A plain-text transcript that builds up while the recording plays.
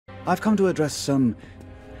I've come to address some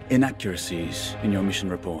inaccuracies in your mission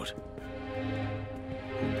report.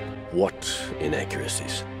 What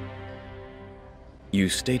inaccuracies? You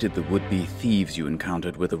stated the would-be thieves you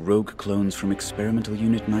encountered were the rogue clones from Experimental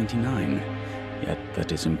Unit 99. Yet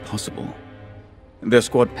that is impossible. Their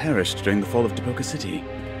squad perished during the fall of Depoka City.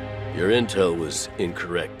 Your intel was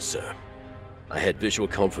incorrect, sir. I had visual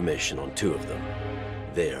confirmation on 2 of them.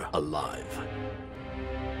 They're alive.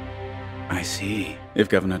 I see. If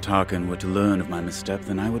Governor Tarkin were to learn of my misstep,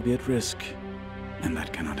 then I would be at risk. And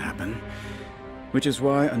that cannot happen. Which is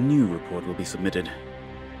why a new report will be submitted.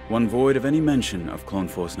 One void of any mention of Clone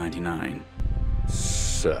Force 99.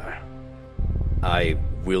 Sir, I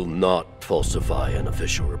will not falsify an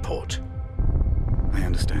official report. I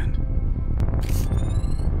understand.